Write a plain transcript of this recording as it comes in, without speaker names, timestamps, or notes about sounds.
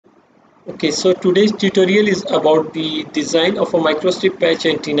Okay, so today's tutorial is about the design of a microstrip patch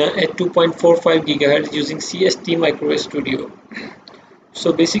antenna at 2.45 GHz using CST Microwave Studio.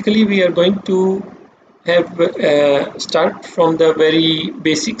 So basically we are going to have start from the very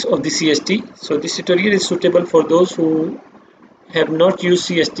basics of the CST. So this tutorial is suitable for those who have not used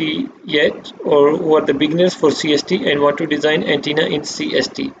CST yet or who are the beginners for CST and want to design antenna in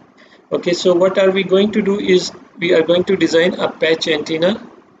CST. Okay, so what are we going to do is we are going to design a patch antenna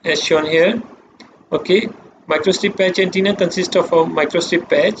as shown here. Okay, microstrip patch antenna consists of a microstrip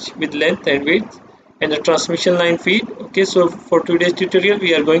patch with length and width and a transmission line feed. Okay, so for today's tutorial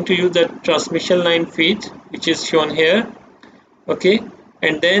we are going to use the transmission line feed which is shown here. Okay,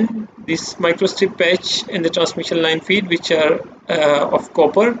 and then this microstrip patch and the transmission line feed which are of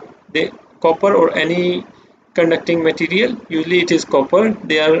copper, they copper or any conducting material, usually it is copper.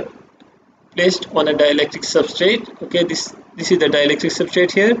 They are placed on a dielectric substrate. Okay, this is the dielectric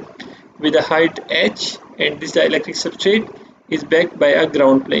substrate here with a height h, and this dielectric substrate is backed by a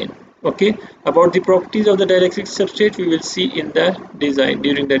ground plane. Okay, about the properties of the dielectric substrate we will see in the design,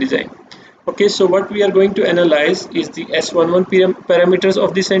 during the design. Okay, so what we are going to analyze is the S11 parameters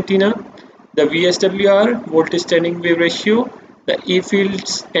of this antenna, the VSWR, voltage standing wave ratio, the E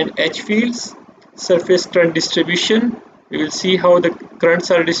fields and H fields, surface current distribution. We will see how the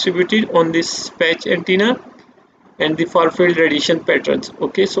currents are distributed on this patch antenna, and the far field radiation patterns.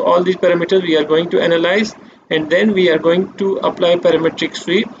 Okay, so all these parameters we are going to analyze, and then we are going to apply parametric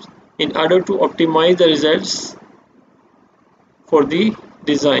sweeps in order to optimize the results for the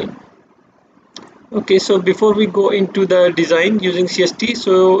design. Okay, so before we go into the design using CST,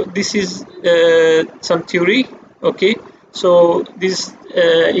 so this is some theory. Okay, so these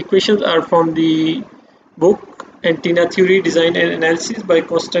equations are from the book Antenna Theory, Design and Analysis by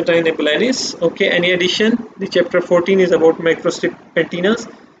Constantine Balanis. Okay, any addition? The chapter 14 is about microstrip antennas.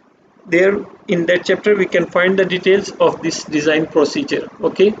 There in that chapter we can find the details of this design procedure.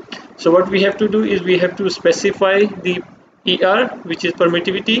 Okay, so what we have to do is we have to specify the ER, which is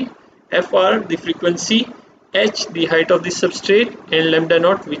permittivity, FR the frequency, H the height of the substrate, and lambda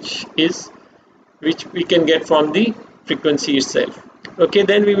naught which we can get from the frequency itself. Okay,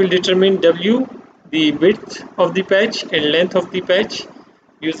 then we will determine W the width of the patch and length of the patch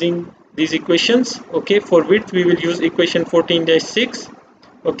using these equations. Okay, for width we will use equation 14-6,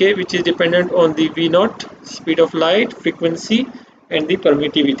 okay, which is dependent on the V naught, speed of light, frequency and the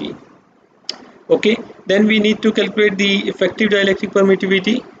permittivity. Okay, then we need to calculate the effective dielectric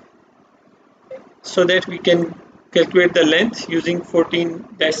permittivity so that we can calculate the length using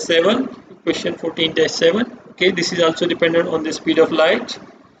 14-7, equation 14-7. Okay, this is also dependent on the speed of light,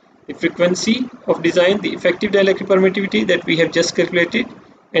 the frequency of design, the effective dielectric permittivity that we have just calculated,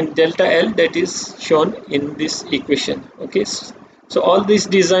 and delta L that is shown in this equation. Okay, so all these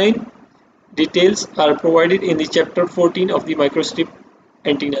design details are provided in the chapter 14 of the microstrip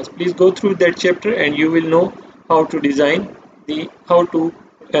antennas. Please go through that chapter and you will know how to design how to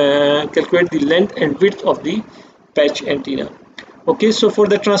calculate the length and width of the patch antenna. Okay, so for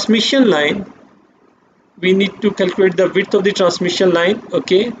the transmission line we need to calculate the width of the transmission line.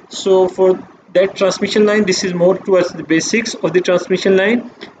 Okay, so for that transmission line, this is more towards the basics of the transmission line.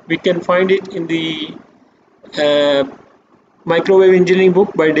 We can find it in the microwave engineering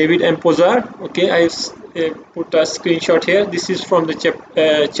book by David M. Pozar. Okay, I put a screenshot here. This is from the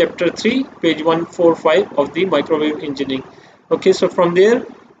chapter 3, page 145 of the microwave engineering. Okay, so from there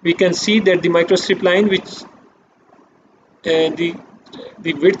we can see that the microstrip line, which the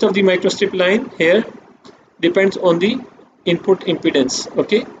width of the microstrip line here depends on the input impedance.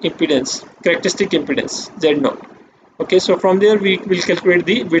 Okay, characteristic impedance Z0. Okay, so from there we will calculate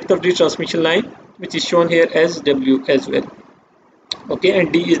the width of the transmission line, which is shown here as W as well. Okay,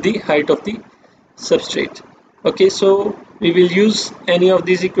 and D is the height of the substrate. Okay, so we will use any of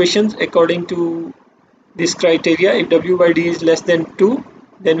these equations according to this criteria. If W by D is less than 2,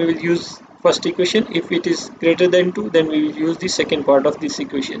 then we will use first equation. If it is greater than 2, then we will use the second part of this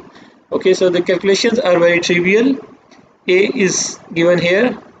equation. Okay, so the calculations are very trivial. A is given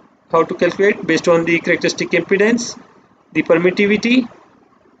here, how to calculate based on the characteristic impedance, the permittivity,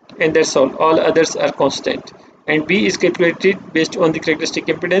 and that's all others are constant. And B is calculated based on the characteristic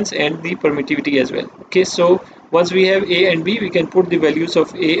impedance and the permittivity as well. Okay, so once we have A and B, we can put the values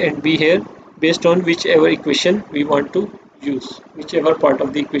of A and B here based on whichever equation we want to use, whichever part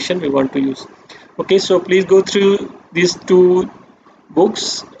of the equation we want to use. Okay, so please go through these two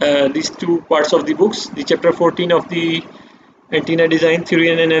books, these two parts of the books, the chapter 14 of the Antenna Design Theory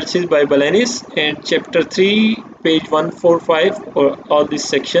and Analysis by Balanis, and chapter 3, page 145, or all this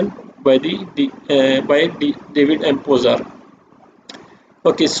section by David M. Pozar.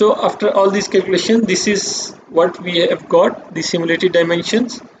 Okay, so after all these calculations, this is what we have got, the simulated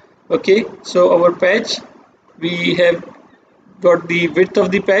dimensions. Okay, so our patch, we have got the width of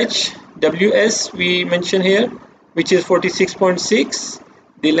the patch WS we mention here, which is 46.6.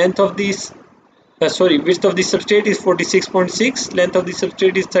 The length of this width of the substrate is 46.6, length of the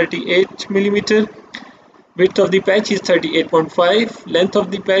substrate is 38 millimeter, width of the patch is 38.5, length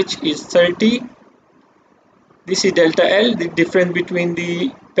of the patch is 30. This is delta L, the difference between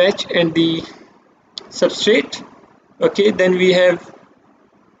the patch and the substrate. Okay, then we have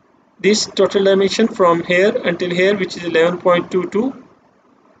this total dimension from here until here, which is 11.22.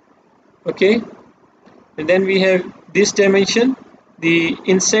 okay, and then we have this dimension, the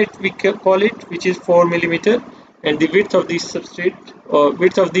inset we call it, which is 4 millimeter, and the width of the substrate or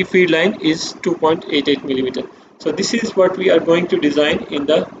width of the feed line is 2.88 millimeter. So this is what we are going to design in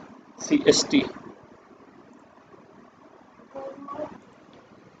the CST.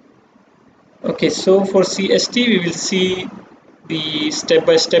 Okay, so for CST we will see the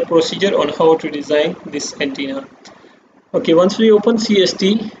step-by-step procedure on how to design this antenna. Okay, once we open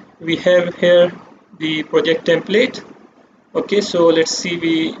CST, we have here the project template. Okay, so let's say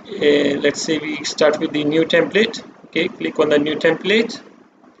we start with the new template. Okay, click on the new template,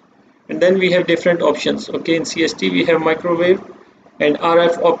 and then we have different options. Okay, in CST we have microwave and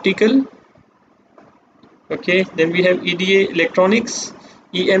RF optical. Okay, then we have EDA electronics,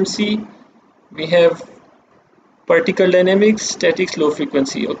 EMC, we have particle dynamics, statics, low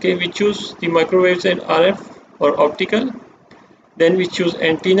frequency. Okay, we choose the microwaves and RF or optical. Then we choose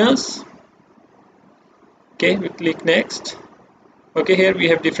antennas. Okay, we click next. Okay, here we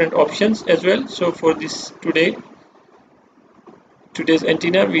have different options as well. So for this today's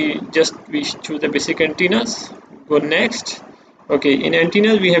antenna, we choose the basic antennas. Go next. Okay, in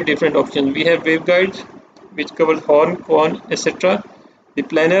antennas we have different options. We have waveguides, which covers horn, cone, etc. The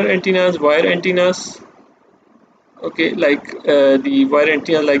planar antennas, wire antennas. Okay, like the wire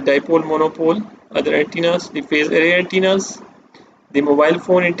antennas like dipole, monopole, other antennas, the phase array antennas, the mobile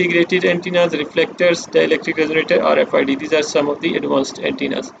phone integrated antennas, reflectors, dielectric resonator, RFID. These are some of the advanced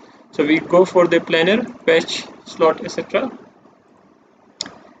antennas. So we go for the planar, patch, slot, etc.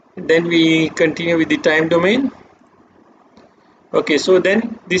 Then we continue with the time domain. Okay, so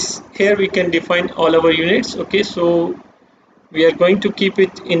then this here we can define all our units. Okay, so we are going to keep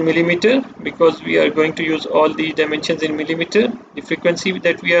it in millimeter because we are going to use all the dimensions in millimeter. The frequency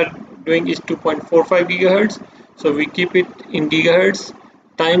that we are doing is 2.45 gigahertz, so we keep it in gigahertz.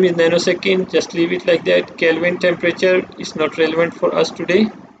 Time is nanosecond, just leave it like that. Kelvin temperature is not relevant for us today.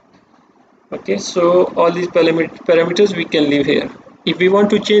 Okay, so all these parameters we can leave here. If we want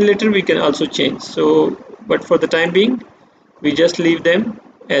to change later, we can also change. So but for the time being, we just leave them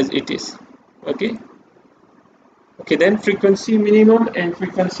as it is. Okay. Okay, then frequency minimum and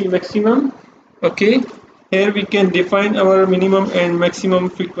frequency maximum. Okay, here we can define our minimum and maximum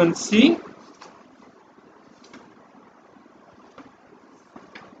frequency.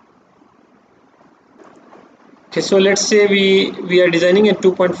 Okay, so let's say we are designing at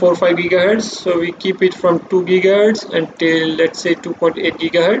 2.45 gigahertz, so we keep it from 2 gigahertz until let's say 2.8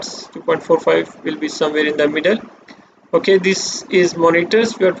 gigahertz. 2.45 will be somewhere in the middle. Okay, this is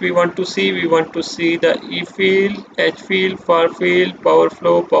monitors. What we want to see, we want to see the E field, H field, far field, power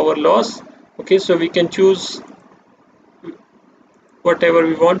flow, power loss. Okay, so we can choose whatever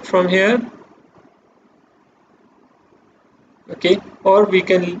we want from here. Okay, or we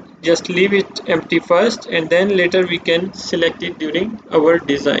can just leave it empty first and then later we can select it during our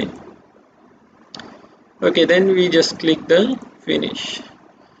design. Okay, then we just click the finish.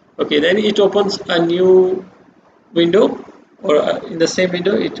 Okay, then it opens a new window, or in the same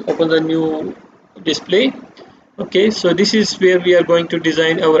window it opens a new display. Okay, so this is where we are going to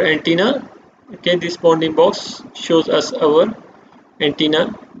design our antenna. Okay, this bounding box shows us our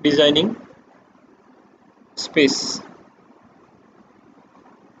antenna designing space.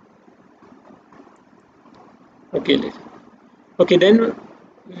 Okay, then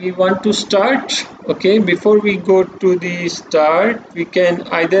we want to start. Okay, before we go to the start, we can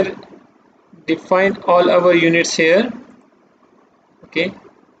either define all our units here. Okay,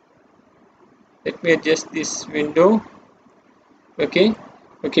 let me adjust this window. Okay,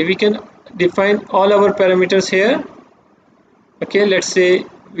 we can define all our parameters here. Okay, let's say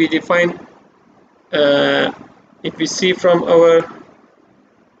we define if we see from our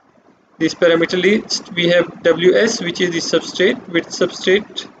this parameter list, we have WS, which is the substrate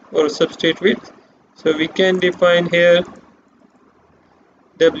width. So we can define here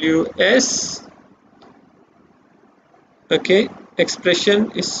WS. Okay,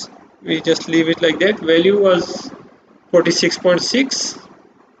 expression is, we just leave it like that. Value was 46.6.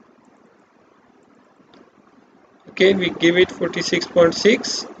 Okay, we give it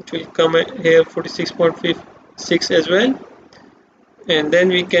 46.6, it will come here 46.6 as well, and then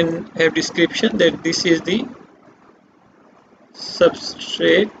we can have description that this is the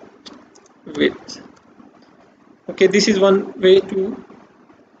substrate width. Okay, this is one way to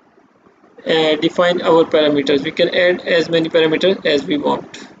define our parameters. We can add as many parameters as we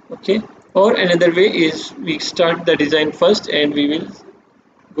want. Okay, or another way is we start the design first and we will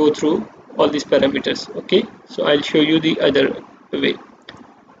go through all these parameters. Okay, so I'll show you the other way.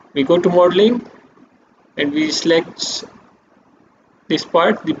 We go to modeling and we select this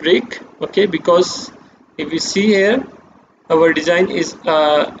part, the brick. Okay, because if we see here, our design is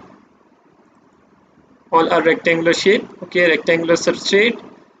all a rectangular shape. Okay, rectangular substrate,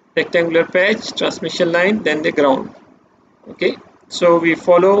 rectangular patch, transmission line, then the ground. Okay, so we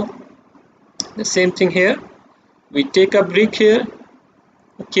follow the same thing here. We take a brick here.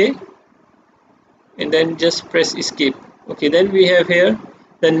 Okay, and then just press escape. Okay, then we have here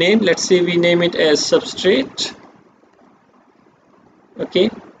the name. Let's say we name it as substrate. Okay,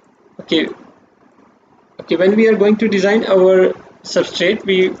 when we are going to design our substrate,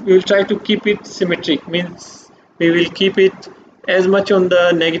 we will try to keep it symmetric, means we will keep it as much on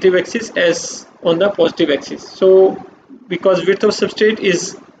the negative axis as on the positive axis. So because width of substrate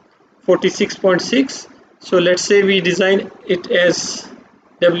is 46.6, so let's say we design it as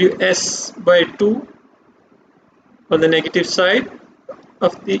WS by 2 on the negative side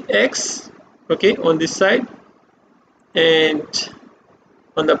of the X, okay, on this side, and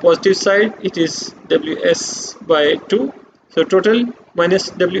on the positive side it is WS by 2. So total minus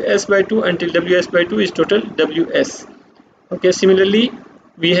WS by 2 until WS by 2 is total WS. Okay, similarly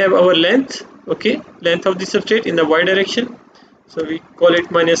we have our length. Okay, length of the substrate in the y direction, so we call it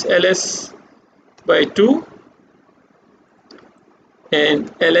minus LS by 2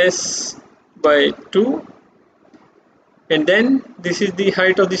 and LS by 2, and then this is the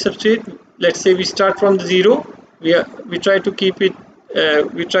height of the substrate. Let's say we start from the 0. We try to keep it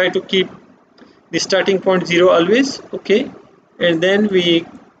we try to keep the starting point 0 always. Okay, and then we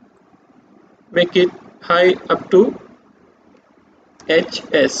make it high up to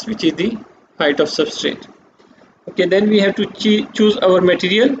HS, which is the height of substrate. Okay, then we have to choose our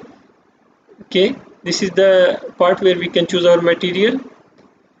material. Okay, this is the part where we can choose our material.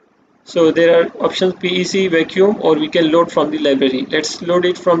 So there are options: PEC, vacuum, or we can load from the library. Let's load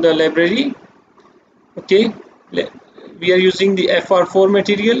it from the library. Okay, we are using the FR4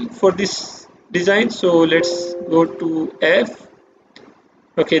 material for this design, so let's go to F.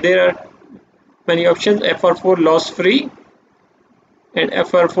 Okay, there are many options: FR4 loss free and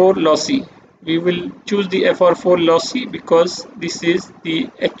FR4 lossy. We will choose the FR4 lossy because this is the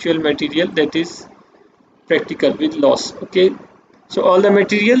actual material that is practical with loss. Okay, so all the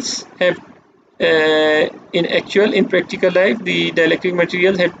materials have in practical life, the dielectric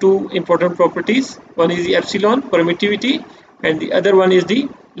materials have two important properties. One is the epsilon permittivity and the other one is the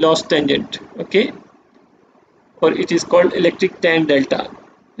loss tangent. Okay, or it is called electric tan delta,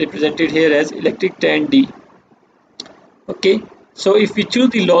 represented here as electric tan D. Okay, so if we choose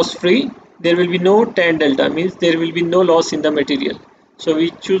the loss free, there will be no tan delta, means there will be no loss in the material. So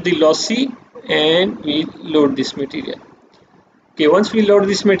we choose the lossy and we load this material. Okay, once we load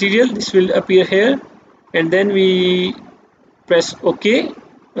this material, this will appear here, and then we press OK.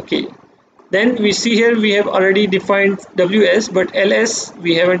 Okay, then we see here we have already defined WS, but LS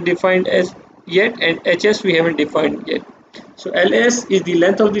we haven't defined as yet, and HS we haven't defined yet. So LS is the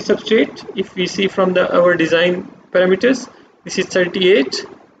length of the substrate. If we see from our design parameters, this is 38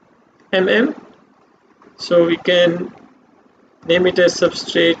 mm, so we can name it as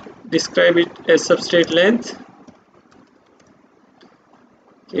substrate, describe it as substrate length.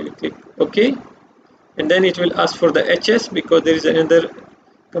 Okay, we click OK, and then it will ask for the HS because there is another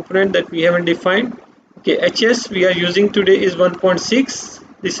component that we haven't defined. Okay, HS we are using today is 1.6,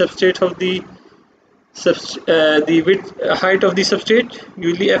 the substrate of the width height of the substrate.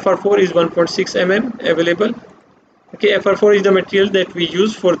 Usually FR4 is 1.6 mm available. Okay, FR4 is the material that we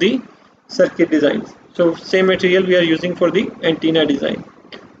use for the circuit designs. So same material we are using for the antenna design.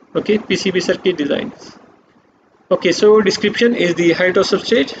 Okay, PCB circuit designs. Okay, so description is the height of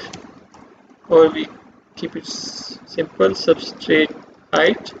substrate, or we keep it simple, substrate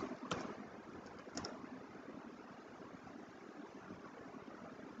height.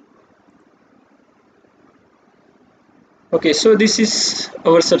 Okay, so this is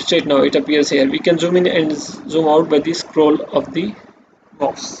our substrate now. It appears here. We can zoom in and zoom out by the scroll of the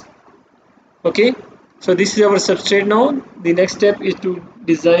mouse. Okay, so this is our substrate now. The next step is to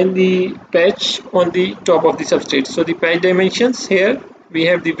design the patch on the top of the substrate. So the patch dimensions here, we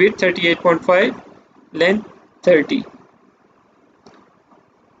have the width 38.5, length 30.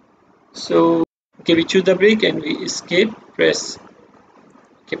 So okay, we choose the break and we escape, press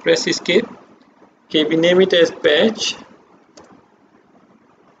escape. Okay, we name it as patch.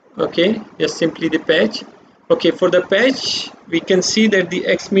 Okay, just simply the patch. Okay, for the patch we can see that the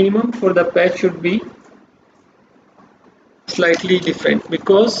x minimum for the patch should be slightly different,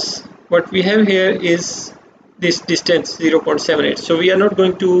 because what we have here is this distance 0.78. So we are not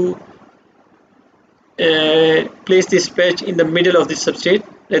going to place this patch in the middle of the substrate,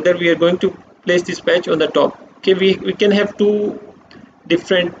 rather we are going to place this patch on the top. Okay, we can have two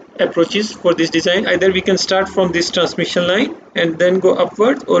different approaches for this design. Either we can start from this transmission line and then go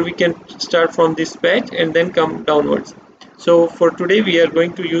upwards, or we can start from this patch and then come downwards. So for today we are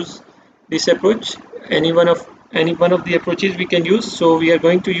going to use this approach. Any one of the approaches we can use. So we are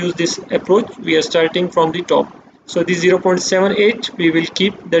going to use this approach. We are starting from the top. So this 0.78 we will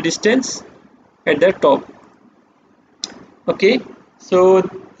keep the distance at the top. Okay, so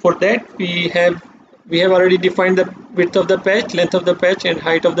for that we have already defined the width of the patch, length of the patch, and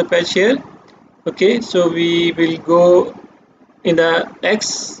height of the patch here. Okay, so we will go in the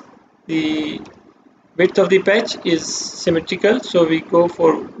x, the width of the patch is symmetrical, so we go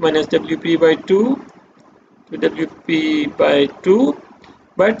for minus WP by 2 to WP by 2,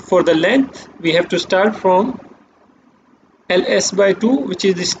 but for the length we have to start from LS by 2, which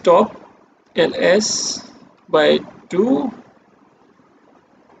is this top, LS by 2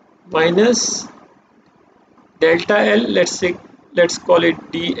 minus delta L, let's call it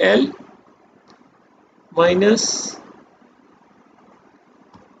DL, minus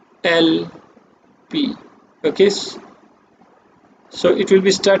LP. Okay, so it will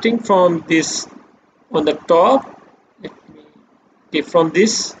be starting from this on the top, from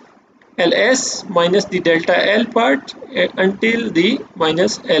this LS minus the delta L part until the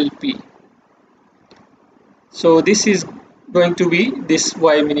minus LP. So this is going to be this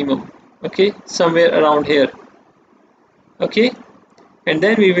Y minimum, okay, somewhere around here. Okay, and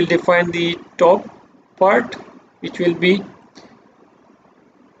then we will define the top part, which will be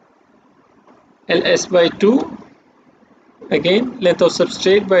LS by 2, again length of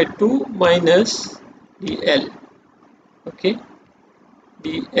substrate by 2 minus DL. Okay,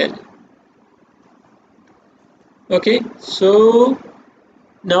 DL. Okay, so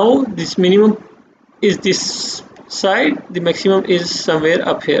now this minimum is this side, the maximum is somewhere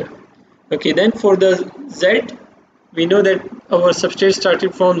up here. Okay, then for the Z, we know that our substrate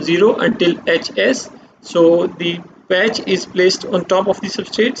started from 0 until HS, so the patch is placed on top of the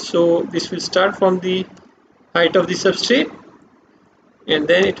substrate. So this will start from the height of the substrate, and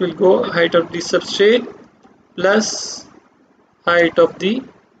then it will go height of the substrate plus height of the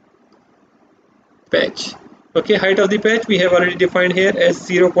patch. Okay, height of the patch we have already defined here as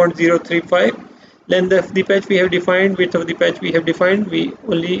 0.035. Length of the patch we have defined, width of the patch we have defined, we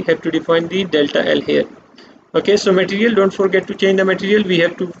only have to define the delta L here. Okay, so material, don't forget to change the material. We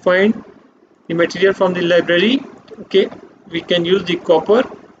have to find the material from the library. Okay, we can use the copper.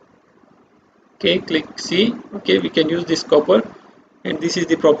 Okay, click C. Okay, we can use this copper, and this is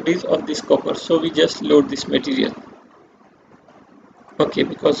the properties of this copper. So we just load this material. Okay,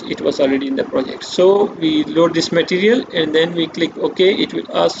 because it was already in the project. So we load this material and then we click OK. It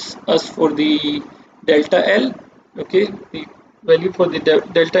will ask us for the delta L. Okay, the value for the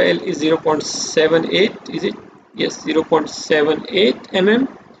delta L is 0.78. Is it? Yes, 0.78 mm,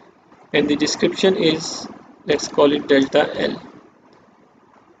 and the description is, let's call it delta L.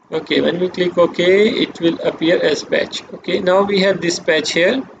 Okay, when we click OK, it will appear as patch. Okay, now we have this patch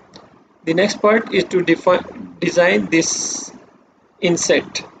here. The next part is to design this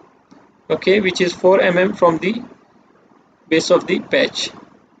inset, okay, which is 4 mm from the base of the patch.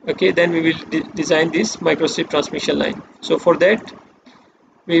 Okay, then we will design this microstrip transmission line. So for that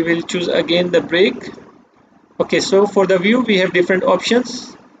we will choose again the break. Okay, so for the view we have different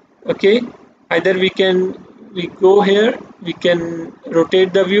options. Okay, either we go here, we can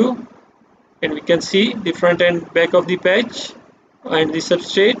rotate the view and we can see the front and back of the patch and the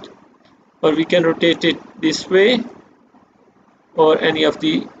substrate, or we can rotate it this way or any of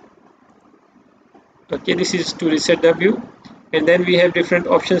the. Okay, this is to reset the view, and then we have different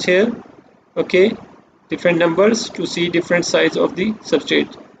options here. Okay, different numbers to see different sides of the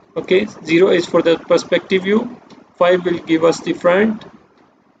substrate. Okay, 0 is for the perspective view, 5 will give us the front,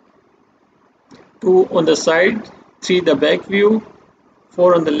 2 on the side, 3 the back view,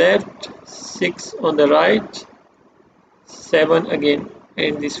 4 on the left, 6 on the right, 7 again,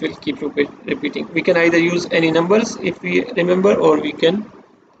 and this will keep repeating. We can either use any numbers if we remember, or we can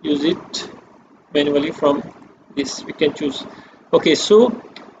use it manually from this. We can choose. Okay, so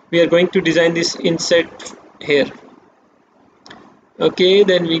we are going to design this inset here. Okay,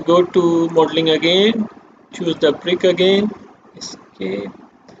 then we go to modeling again, choose the brick again, escape.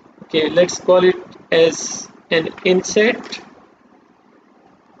 Okay, let's call it as an inset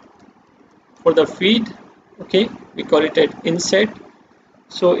for the feed. Okay, we call it an inset.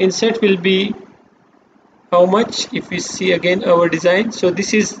 So inset will be how much? If we see again our design, so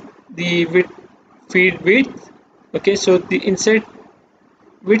this is the feed width. Okay, so the inset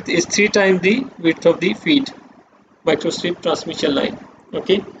width is 3 times the width of the feed microstrip transmission line.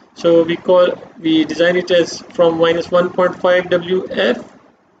 Okay, so we design it as from minus 1.5 WF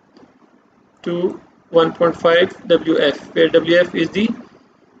to 1.5 WF, where WF is the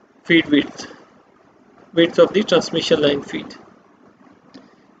feed width of the transmission line feed.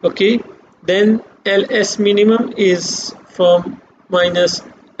 Okay, then LS minimum is from minus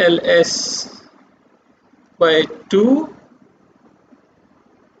LS by 2,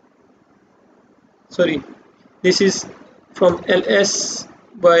 sorry, this is from LS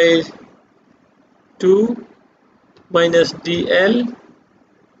by 2 minus DL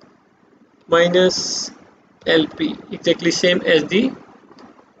minus LP, exactly same as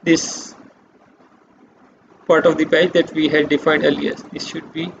this part of the patch that we had defined earlier. This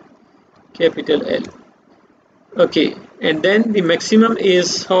should be capital L. Okay, and then the maximum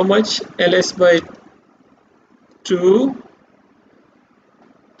is how much? LS by 2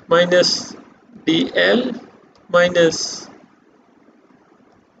 minus DL minus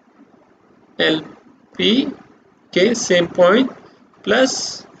LP, okay, same point,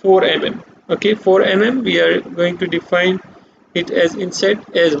 plus 4 mm. Okay, 4 mm we are going to define it as inset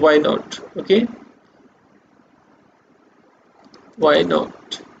as Y0. Okay, Y0.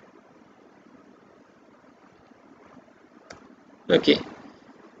 Okay,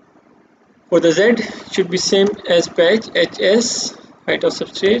 for the Z should be same as patch, HS, height of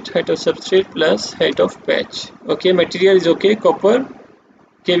substrate plus height of patch. Okay, material is okay, copper.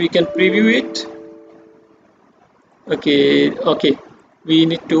 Okay, we can preview it. Okay, we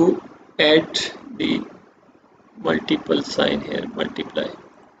need to add the multiple sign here, multiply.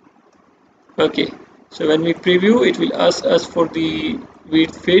 Okay, so when we preview, it will ask us for the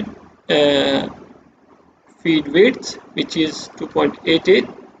feed width, which is 2.88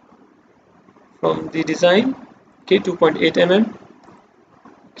 from the design. Okay, 2.8 mm.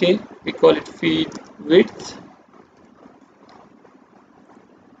 Okay, we call it feed width.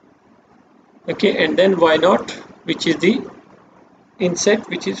 Okay, and then Y0, which is the inset,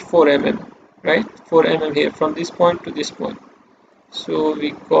 which is 4 mm, right? 4 mm here from this point to this point. So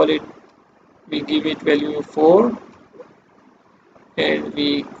we give it value of 4, and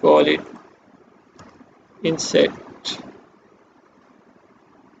we call it inset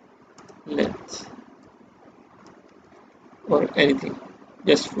length or anything,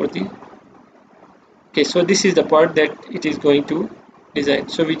 just for the. Okay, so this is the part that it is going to design.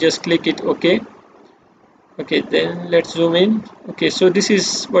 So we just click it OK. Okay, then let's zoom in. Okay, so this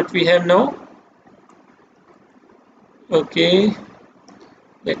is what we have now. Okay,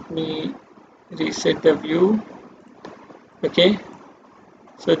 let me reset the view. Okay,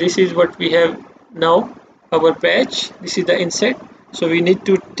 so this is what we have now, our patch. This is the inset. So we need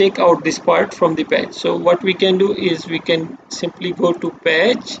to take out this part from the patch. So what we can do is we can simply go to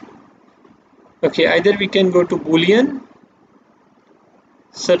patch. Okay, either we can go to Boolean,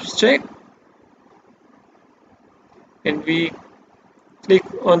 subtract, and we click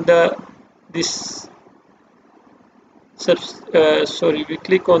on we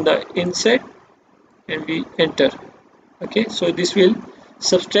click on the inset and we enter. Okay, so this will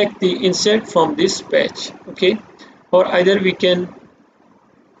subtract the inset from this patch. Okay, or either we can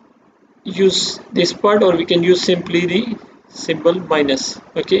use this part, or we can use simply the symbol minus.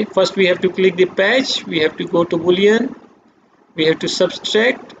 Okay, first we have to click the patch, we have to go to Boolean, we have to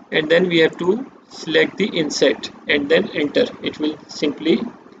subtract, and then we have to select the inset and then enter. It will simply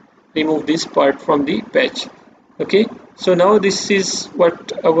remove this part from the patch. Okay, so now this is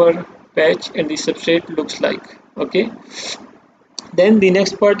what our patch and the substrate looks like. Okay, then the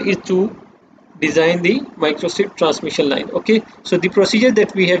next part is to design the microstrip transmission line. Okay, so the procedure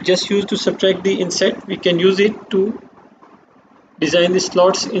that we have just used to subtract the inset, we can use it to design the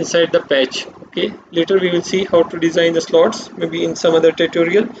slots inside the patch. Okay, later we will see how to design the slots, maybe in some other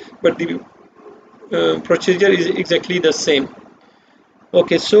tutorial, but the procedure is exactly the same.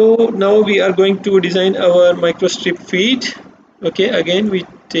 Okay, so now we are going to design our microstrip feed. Okay, again we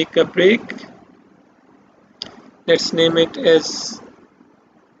take a break. Let's name it as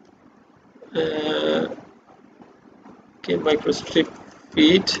okay, microstrip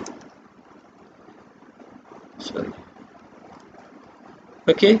feed. Sorry.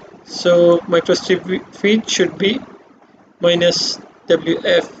 Okay, so microstrip feed should be minus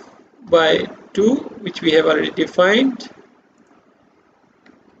WF by 2, which we have already defined,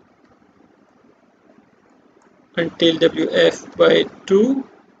 until WF by 2.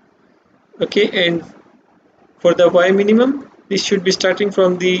 Okay, and for the Y minimum, this should be starting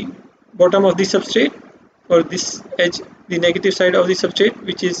from the bottom of the substrate, or this edge, the negative side of the substrate,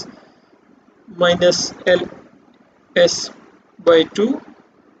 which is minus LS by 2,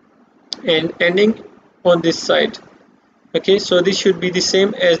 and ending on this side. Okay, so this should be the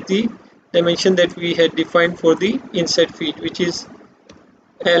same as the dimension that we had defined for the inside feed, which is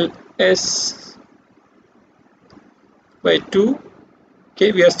LS by 2.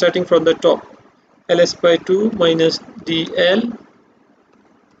 Okay, we are starting from the top. LS by 2 minus DL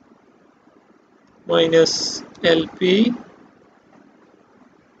minus LP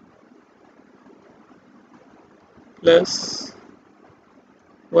plus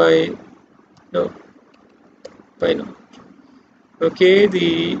Y no Y no. Okay,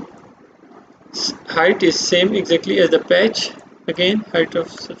 the height is same exactly as the patch. Again, height of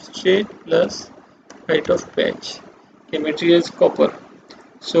substrate plus height of patch. Okay, material is copper.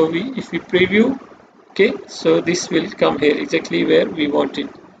 So if we preview, okay, so this will come here exactly where we want it.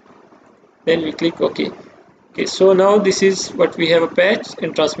 Then we click OK. Okay, so now this is what we have, a patch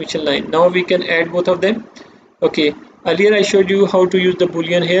and transmission line. Now we can add both of them. Okay, earlier I showed you how to use the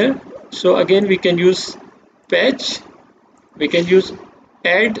boolean here. So again we can use patch, we can use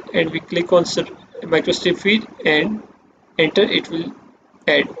add, and we click on microstrip feed and enter, it will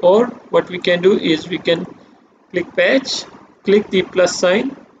add. Or what we can do is we can click patch, click the plus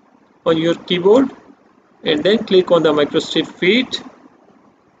sign on your keyboard, and then click on the microstrip feed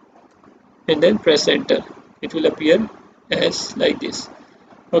and then press enter. It will appear as like this.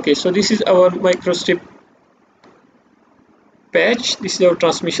 Okay, so this is our microstrip patch, this is our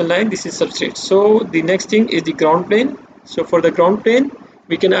transmission line, this is substrate. So the next thing is the ground plane. So for the ground plane,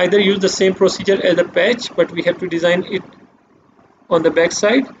 we can either use the same procedure as the patch, but we have to design it on the back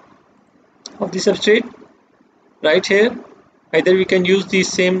side of the substrate right here. Either we can use the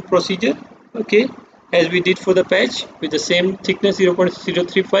same procedure, okay, as we did for the patch with the same thickness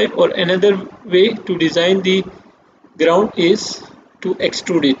 0.035, or another way to design the ground is to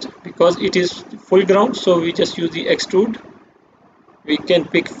extrude it, because it is full ground, so we just use the extrude. We can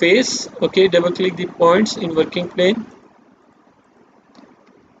pick face, okay, double click the points in working plane.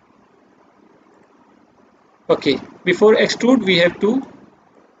 Okay, before extrude we have to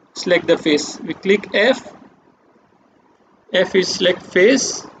select the face. We click F is select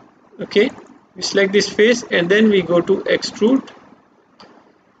face. Okay, we select this face and then we go to extrude.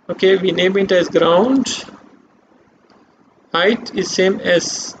 Okay, we name it as ground. Height is same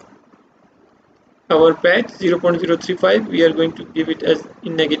as our patch 0.035. we are going to give it as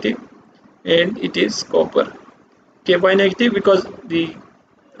in negative, and it is copper. Okay, why negative? Because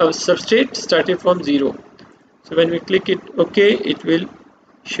our substrate started from 0. So when we click it OK, it will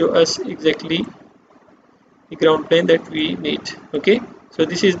show us exactly the ground plane that we need. Okay, so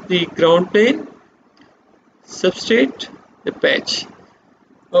this is the ground plane, substrate, the patch.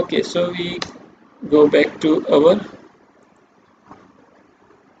 Okay, so we go back to our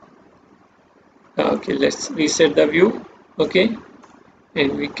okay, let's reset the view. Okay,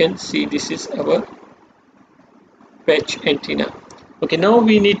 and we can see this is our patch antenna. Okay, now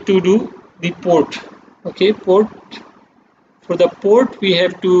we need to do the port. Okay, port. For the port we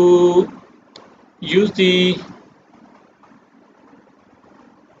have to use the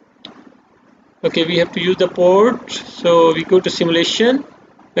port. So we go to simulation.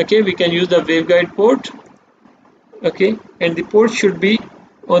 Okay, we can use the waveguide port. Okay, and the port should be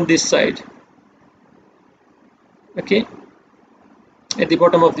on this side. Okay, at the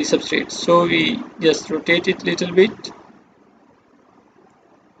bottom of the substrate. So we just rotate it little bit.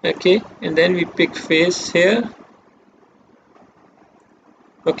 Okay, and then we pick face here.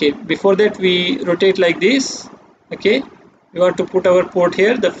 Okay, before that we rotate like this. Okay, we want to put our port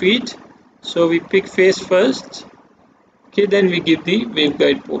here, the feed, so we pick face first. Okay, then we give the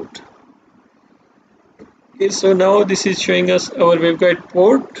waveguide port. Okay, so now this is showing us our waveguide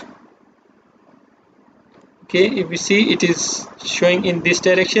port. Okay, if we see, it is showing in this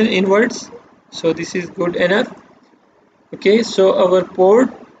direction inwards, so this is good enough. Okay, so our port,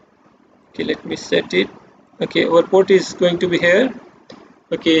 okay, let me set it. Okay, our port is going to be here.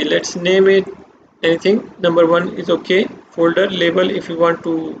 Okay, let's name it anything. Number 1 is okay. Folder label, if you want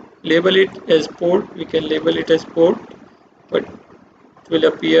to label it as port, we can label it as port, but it will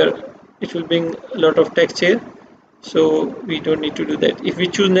appear, it will bring a lot of text here, so we don't need to do that. If we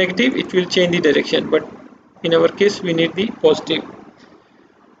choose negative, it will change the direction, but in our case we need the positive.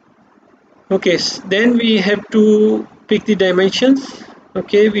 Okay, then we have to pick the dimensions.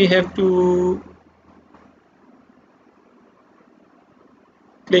 Okay, we have to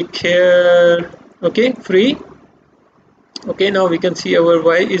click here. Okay, free. Okay, now we can see our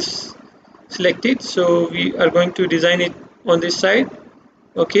Y is selected, so we are going to design it on this side.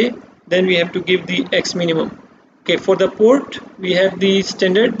 Okay, then we have to give the X minimum. Okay, for the port we have the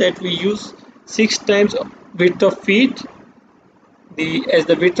standard that we use 6 times width of feet as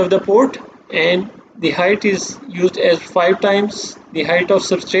the width of the port, and the height is used as 5 times the height of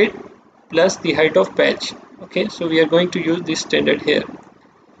substrate plus the height of patch. Okay, so we are going to use this standard here.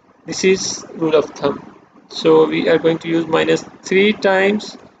 This is rule of thumb. So we are going to use minus 3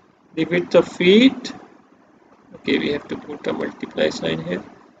 times the width of feet. Okay, we have to put a multiply sign here,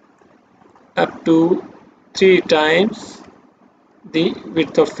 up to 3 times the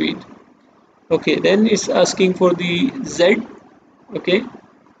width of feet. Okay, then it's asking for the Z. Okay,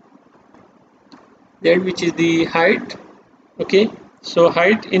 Z, which is the height. Okay, so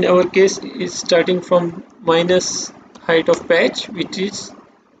height in our case is starting from minus height of patch, which is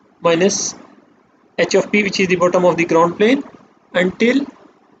minus h of p, which is the bottom of the ground plane, until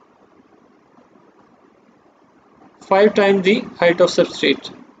 5 times the height of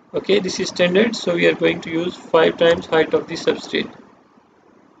substrate. Okay, this is standard, so we are going to use 5 times height of the substrate.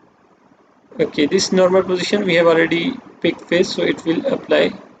 Okay, this normal position we have already picked face, so it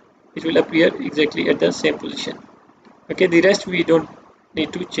will appear exactly at the same position. Okay, the rest we don't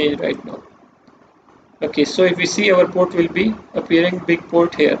need to change right now. Okay, so if we see, our port will be appearing big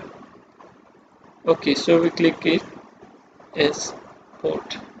port here. Okay, so we click it as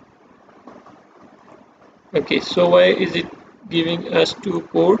port. Okay, so why is it giving us 2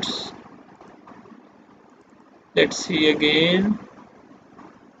 ports? Let's see again.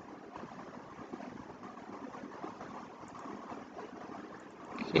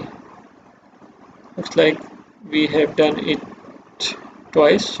 Okay, looks like we have done it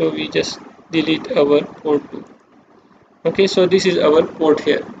twice, so we just delete our port 2. Okay, so this is our port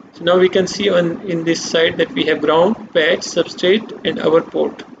here. So now we can see in this side that we have ground, patch, substrate, and our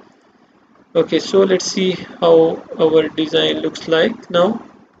port. Okay, so let's see how our design looks like now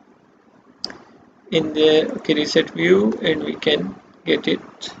in the reset view, and we can get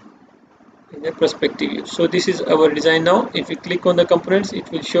it in a perspective view. So this is our design now. If we click on the components,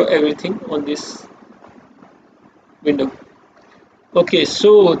 it will show everything on this window. Okay,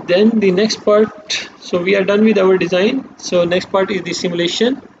 so then the next part, so we are done with our design. So next part is the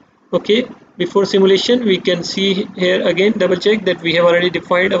simulation. Okay, before simulation we can see here again, double check that we have already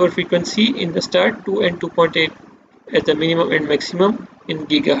defined our frequency in the start 2 and 2.8 as the minimum and maximum in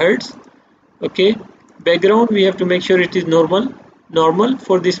gigahertz. Okay, background we have to make sure it is normal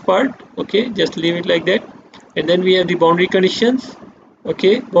for this part. Okay, just leave it like that. And then we have the boundary conditions.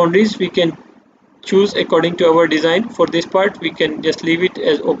 Okay, boundaries we can choose according to our design. For this part we can just leave it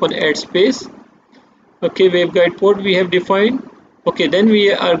as open add space. Okay, waveguide port we have defined. Okay, then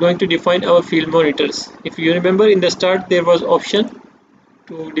we are going to define our field monitors. If you remember, in the start there was option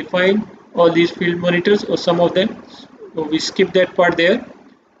to define all these field monitors or some of them, so we skip that part there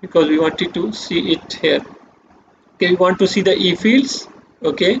because we wanted to see it here. Okay, we want to see the E fields.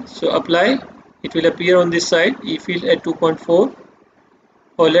 Okay, so apply, it will appear on this side, E field at 2.4,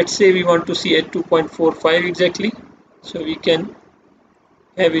 or let's say we want to see at 2.45 exactly, so we can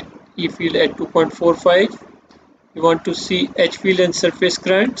have it E field at 2.45. We want to see H field and surface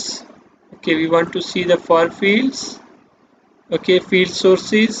currents. Okay, we want to see the far fields. Okay, field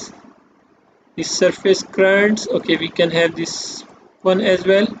sources, the surface currents. Okay, we can have this one as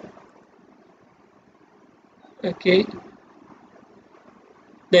well. Okay,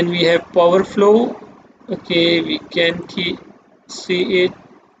 then we have power flow. Okay, we can see it,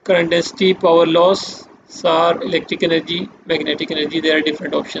 current density, power loss, SAR, electric energy, magnetic energy. There are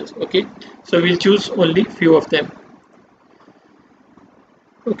different options. Okay, so we'll choose only few of them.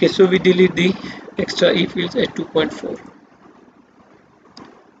 Okay, so we delete the extra E fields at 2.4.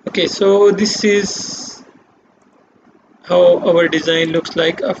 Okay, so this is how our design looks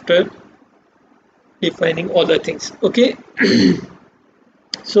like after defining all the things. Okay,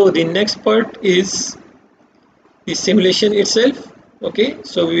 so the next part is the simulation itself. Okay,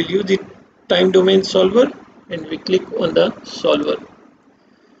 so we will use the time domain solver and we click on the solver.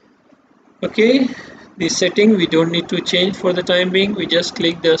 Okay, the setting we don't need to change for the time being. We just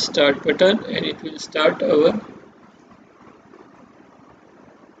click the start button and it will start our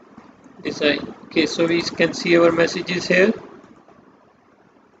design. Okay, so we can see our messages here,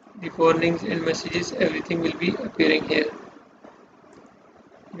 the warnings and messages, everything will be appearing here.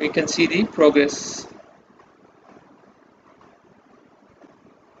 We can see the progress.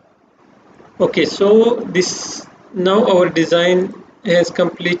 Okay, so this now our design has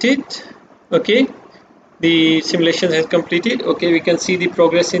completed. Okay, the simulation has completed. Okay, we can see the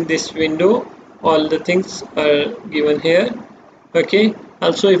progress in this window. All the things are given here. Okay,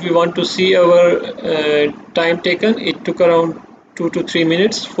 also if we want to see our time taken, it took around 2 to 3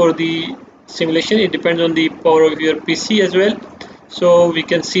 minutes for the simulation. It depends on the power of your PC as well. So we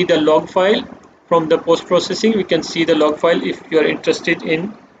can see the log file from the post processing. We can see the log file if you are interested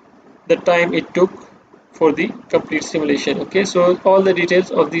in the time it took for the complete simulation. Okay, so all the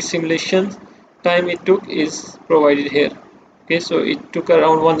details of the simulation time it took is provided here. Okay, so it took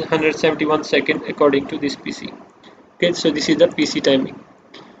around 171 seconds according to this PC. Okay, so this is the PC timing.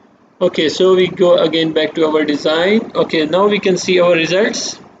 Okay, so we go again back to our design. Okay, now we can see our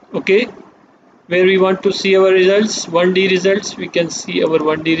results. Okay, where we want to see our results, 1D results, we can see our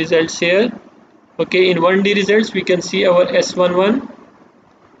 1D results here. Okay, in 1D results we can see our S11.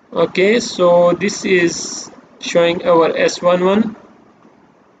 Okay, so this is showing our S11.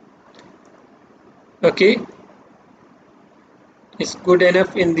 Okay, it's good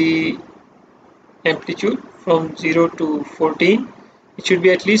enough in the amplitude from 0 to 14. It should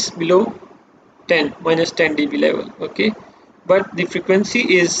be at least below 10 minus 10 dB level. Okay, but the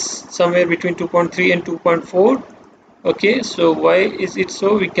frequency is somewhere between 2.3 and 2.4. Okay, so why is it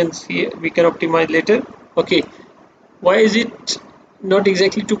so? We can see, we can optimize later. Okay, why is it not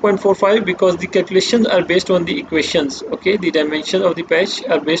exactly 2.45? Because the calculations are based on the equations. Okay, the dimension of the patch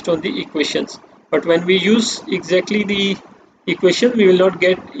are based on the equations, but when we use exactly the equation, we will not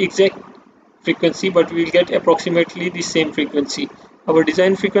get exact frequency, but we will get approximately the same frequency. Our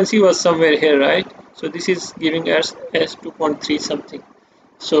design frequency was somewhere here, right? So this is giving us as 2.3 something.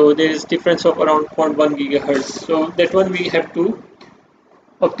 So there is difference of around 0.1 gigahertz. So that one we have to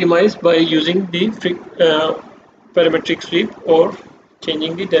optimize by using the parametric sweep or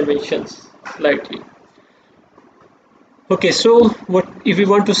changing the dimensions slightly. Okay, so what if we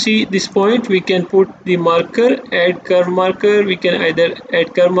want to see this point, we can put the marker, add curve marker. We can either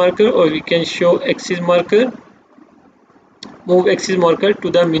add curve marker or we can show axis marker, move axis marker to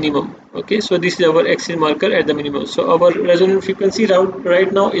the minimum. Okay, so this is our axis marker at the minimum. So our resonant frequency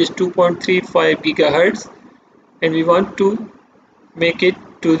right now is 2.35 gigahertz, and we want to make it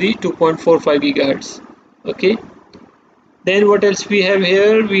to the 2.45 gigahertz. Okay, then what else we have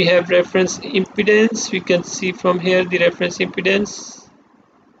here? We have reference impedance. We can see from here the reference impedance,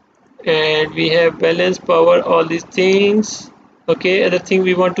 and we have balance, power, all these things. Okay, other thing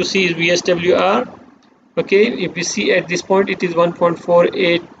we want to see is VSWR. Okay, if we see at this point it is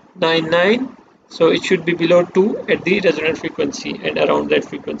 1.4899, so it should be below 2 at the resonant frequency and around that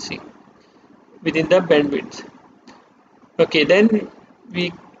frequency within the bandwidth. Okay, then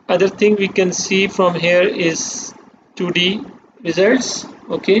other thing we can see from here is 2D results.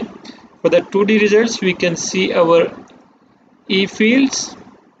 Okay, for the 2D results we can see our E fields.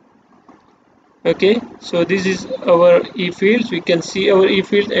 Okay, so this is our E fields. We can see our E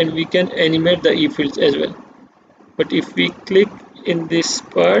fields and we can animate the E fields as well. But if we click in this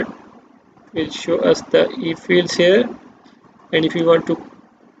part, it will show us the E fields here, and if we want to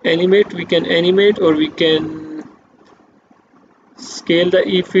animate, we can animate, or we can scale the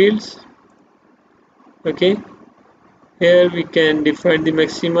E fields. Okay, here we can define the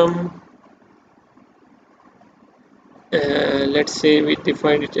maximum. Let's say we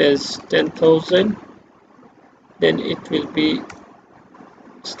define it as 10,000, then it will be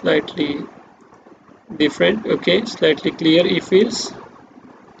slightly different. Okay, slightly clear E fields,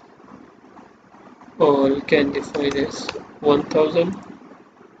 or we can define as 1000.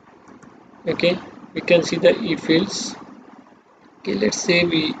 Okay, we can see the E fields. Okay, let's say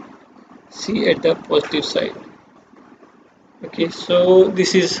we see at the positive side. Okay, so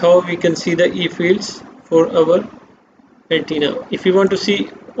this is how we can see the E fields for our antenna. If we want to see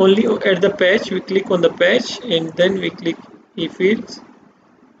only at the patch, we click on the patch and then we click E fields.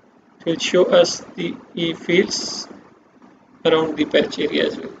 It will show us the E fields around the patch area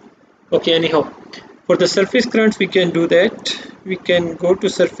as well. Okay, anyhow, for the surface currents we can do that. We can go to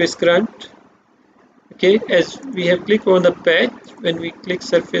surface current. Okay, as we have clicked on the patch, when we click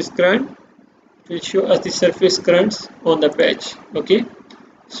surface current, it will show us the surface currents on the patch. Okay,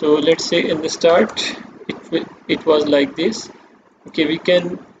 so let's say in the start it was like this. Okay, we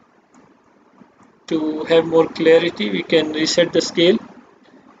can, to have more clarity, we can reset the scale.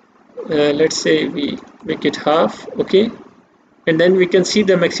 Let's say we make it half. Okay, and then we can see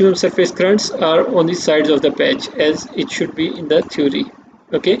the maximum surface currents are on the sides of the patch as it should be in the theory.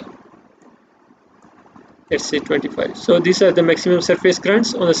 Okay, let's say 25. So these are the maximum surface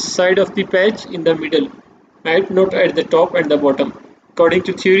currents on the side of the patch in the middle, right? Not at the top and the bottom. According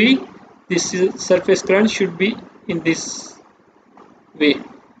to theory, this surface current should be in this way,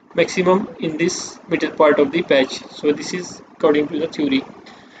 maximum in this middle part of the patch. So this is according to the theory.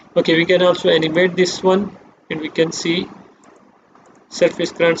 Okay, we can also animate this one and we can see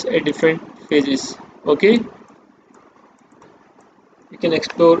surface currents at different phases. Okay, we can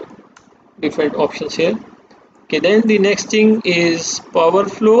explore different options here. Okay, then the next thing is power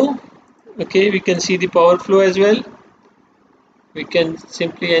flow. Okay, we can see the power flow as well. We can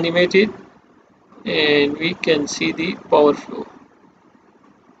simply animate it and we can see the power flow.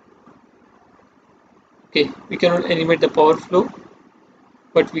 Okay, we cannot animate the power flow,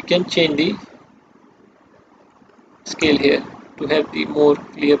 but we can change the scale here to have the more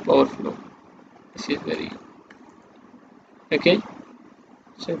clear power flow. This is very okay.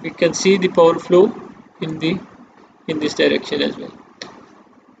 So we can see the power flow in this direction as well.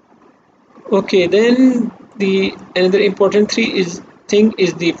 Okay, then the another important thing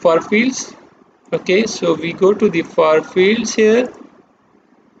is the far fields. Okay, so we go to the far fields here.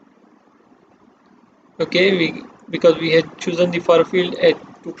 Okay, because we had chosen the far field at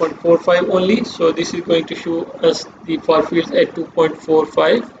 2.45 only, so this is going to show us the far fields at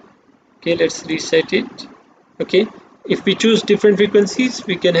 2.45. Okay, let's reset it. Okay, if we choose different frequencies,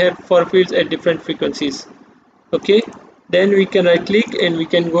 we can have far fields at different frequencies. Okay, then we can right click and we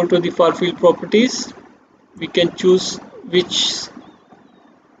can go to the far field properties. We can choose which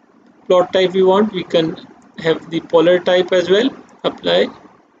plot type we want. We can have the polar type as well. Apply.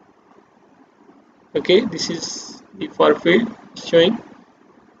 Okay, this is the far field showing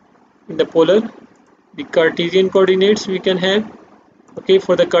in the polar. The Cartesian coordinates we can have. Okay,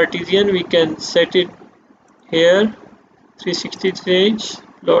 for the Cartesian we can set it here 360 range,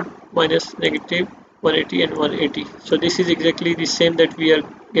 plot minus negative 180 and 180. So this is exactly the same that we are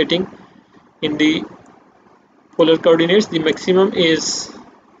getting in the polar coordinates. The maximum is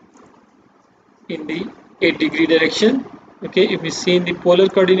in the 8-degree direction. Okay, if we see in the polar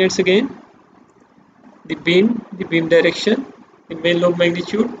coordinates again, the beam direction, the main lobe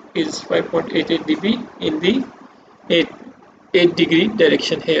magnitude is 5.88 dB in the 8-degree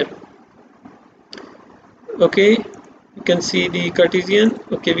direction here. Okay, you can see the Cartesian.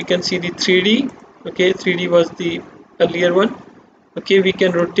 Okay, we can see the 3D. Okay, 3D was the earlier one. Okay, we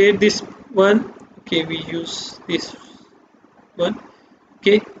can rotate this one. Okay, we use this one.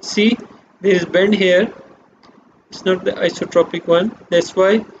 Okay, see there is bend here. It's not the isotropic one. That's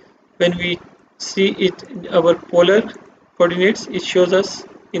why when we see it in our polar coordinates, it shows us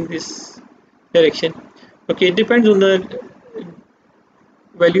in this direction. Okay, it depends on the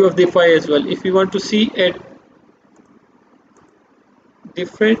value of the phi as well. If we want to see at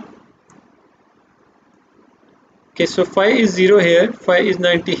different, okay, so phi is 0 here, phi is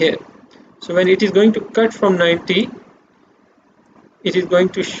 90 here. So when it is going to cut from 90, it is going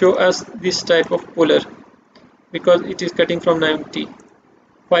to show us this type of polar because it is cutting from 90,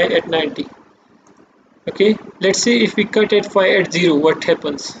 phi at 90. Okay, let's say if we cut at phi at 0, what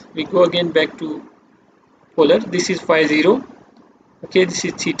happens? We go again back to polar. This is phi 0. Okay, this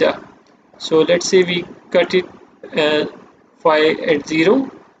is theta. So let's say we cut it phi at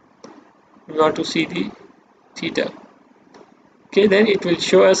 0. We want to see the theta. Okay, then it will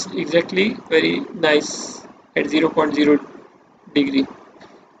show us exactly very nice at 0.0 degree.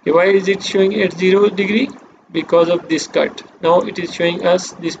 Okay, why is it showing at 0 degree? Because of this cut. Now it is showing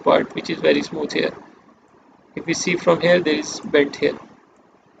us this part which is very smooth here. If we see from here, there is bent here.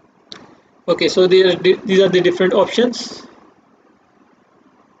 Okay, so these are the different options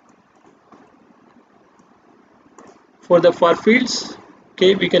for the far fields.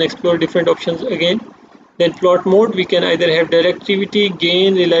 Okay, we can explore different options again. Then plot mode, we can either have directivity,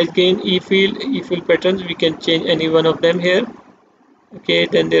 gain, realized gain, E-field patterns. We can change any one of them here. Okay,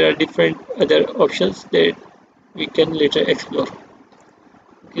 then there are different other options that we can later explore.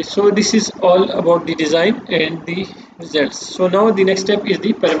 Okay, so this is all about the design and the results. So now the next step is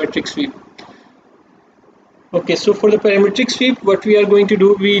the parametric sweep. Okay, so for the parametric sweep, what we are going to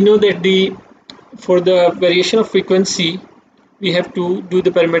do, we know that for the variation of frequency, we have to do the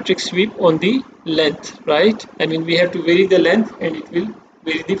parametric sweep on the length, right? I mean, we have to vary the length and it will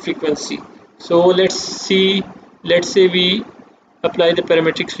vary the frequency. So let's say we apply the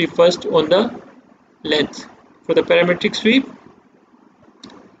parametric sweep first on the length. For the parametric sweep,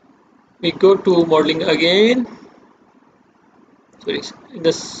 we go to modeling again. Sorry, in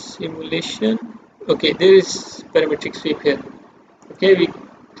the simulation. Okay, there is parametric sweep here. Okay, we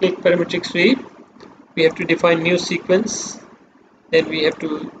click parametric sweep. We have to define new sequence. Then we have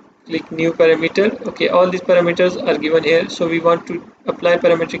to click new parameter. Okay, all these parameters are given here. So we want to apply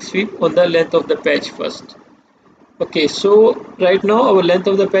parametric sweep on the length of the patch first. Okay, so right now our length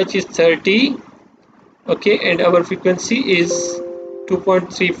of the patch is 30. Okay, and our frequency is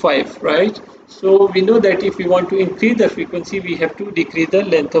 2.35, right? So we know that if we want to increase the frequency, we have to decrease the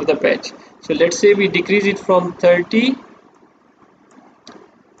length of the patch. So let's say we decrease it from 30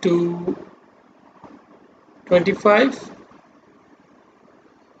 to 25.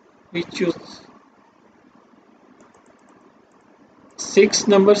 We choose 6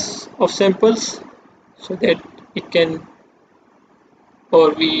 numbers of samples so that it can,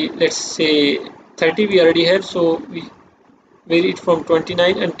 or we, let's say 30 we already have, so we vary it from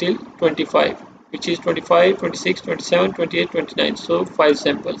 29 until 25, which is 25, 26, 27, 28, 29. So 5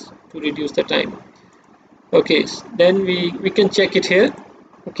 samples to reduce the time. Okay, then we can check it here.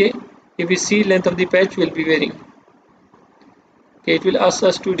 Okay, if we see length of the patch will be varying. Okay, it will ask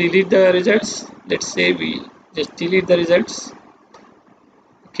us to delete the results. Let's say we just delete the results.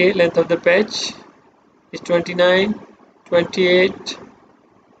 Okay, length of the patch is 29, 28,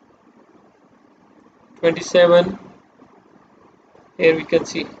 27. Here we can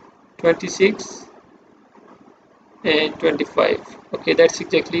see 26 and 25. Okay, that's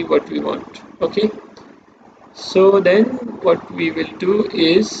exactly what we want. Okay, so then what we will do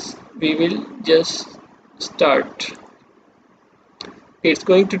is we will just start. It's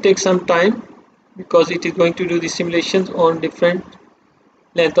going to take some time because it is going to do the simulations on different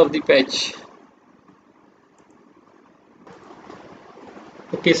length of the patch.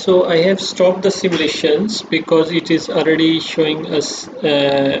 Okay, so I have stopped the simulations because it is already showing us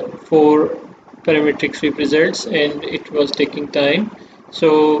 4 parametric sweep results and it was taking time.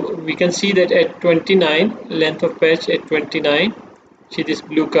 So we can see that at 29, length of patch at 29, see this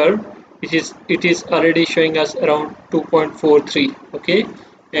blue curve, it is already showing us around 2.43. okay,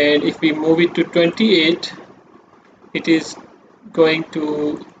 and if we move it to 28, it is going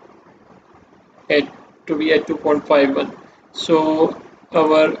to be at 2.51. So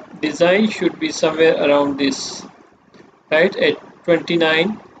our design should be somewhere around this, right, at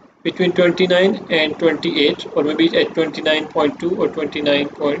 29, between 29 and 28, or maybe at 29.2 or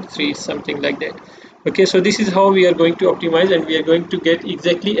 29.3, something like that. Okay, so this is how we are going to optimize, and we are going to get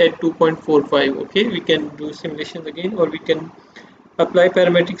exactly at 2.45. okay, we can do simulations again, or we can apply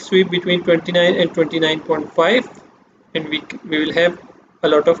parametric sweep between 29 and 29.5, and we will have a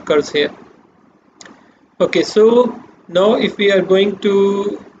lot of curves here. Okay, so now if we are going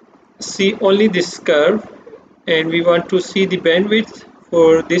to see only this curve and we want to see the bandwidth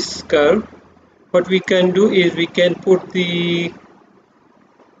for this curve, what we can do is we can put the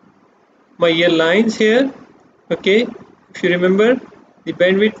Meyer lines here. Okay, if you remember, the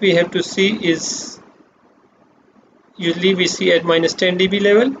bandwidth we have to see is, usually we see at minus 10 dB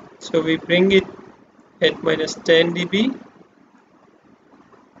level, so we bring it at minus 10 dB.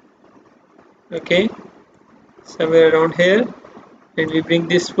 okay, somewhere around here, and we bring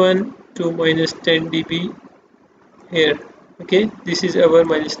this one to minus 10 dB here. Okay, this is our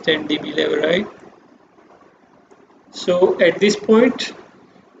minus 10 dB level, right? So at this point,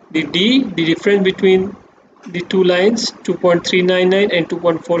 the difference between the two lines, 2.399 and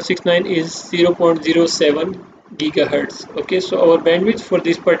 2.469, is 0.07 gigahertz. Okay, so our bandwidth for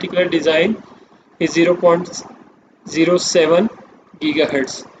this particular design is 0.07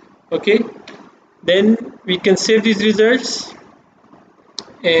 gigahertz. Okay, then we can save these results,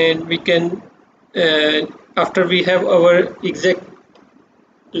 and we can after we have our exact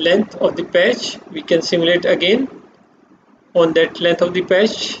length of the patch, we can simulate again on that length of the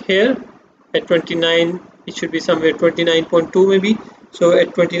patch here at 29. It should be somewhere 29.2 maybe. So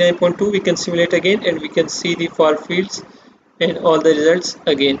at 29.2 we can simulate again, and we can see the far fields and all the results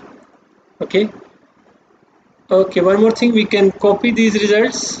again. Okay, one more thing, we can copy these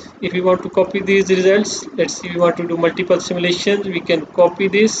results. If we want to copy these results, let's see, we want to do multiple simulations, we can copy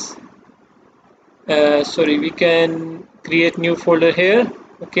this. We can create new folder here.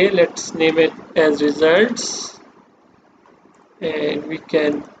 Okay, let's name it as results, and we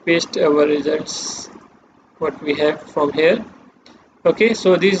can paste our results what we have from here. Okay,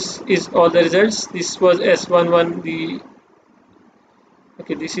 so this is all the results. This was S11,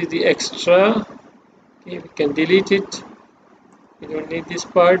 this is the extra. Okay, we can delete it, we don't need this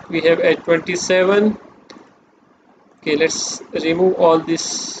part. We have at 27. Okay, let's remove all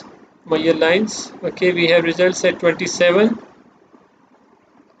these Meyer lines. Okay, we have results at 27.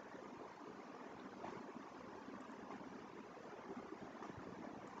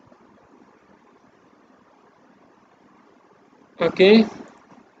 Okay,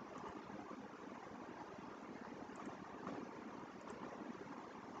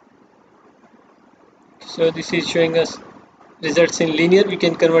 so this is showing us results in linear, we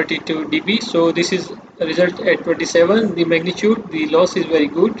can convert it to dB. So this is a result at 27. The magnitude, the loss is very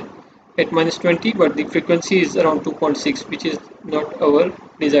good at -20, but the frequency is around 2.6, which is not our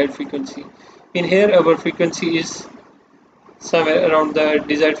desired frequency. In here our frequency is somewhere around the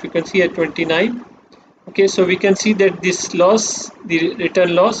desired frequency at 29. Okay, so we can see that this loss, the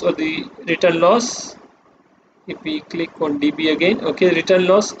return loss or the return loss, if we click on dB again, okay, return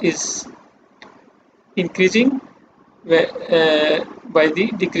loss is increasing by the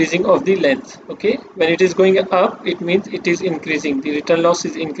decreasing of the length. Okay, when it is going up, it means it is increasing, the return loss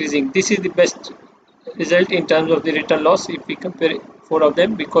is increasing. This is the best result in terms of the return loss if we compare four of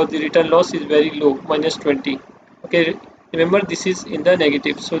them, because the return loss is very low, -20. Okay, remember this is in the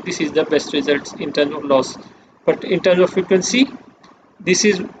negative, so this is the best results in terms of loss. But in terms of frequency, this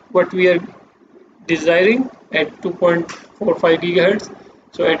is what we are desiring at 2.45 gigahertz.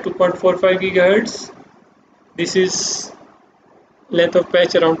 So at 2.45 gigahertz, this is length of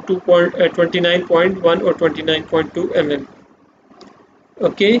patch around 29.1 or 29.2 mm.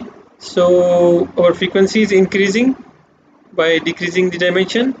 Okay, so our frequency is increasing by decreasing the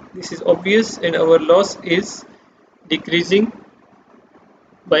dimension, this is obvious, and our loss is decreasing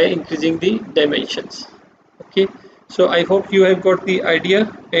by increasing the dimensions. Okay, so I hope you have got the idea,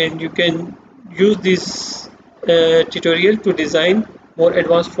 and you can use this tutorial to design more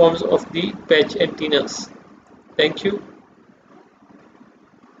advanced forms of the patch antennas. Thank you.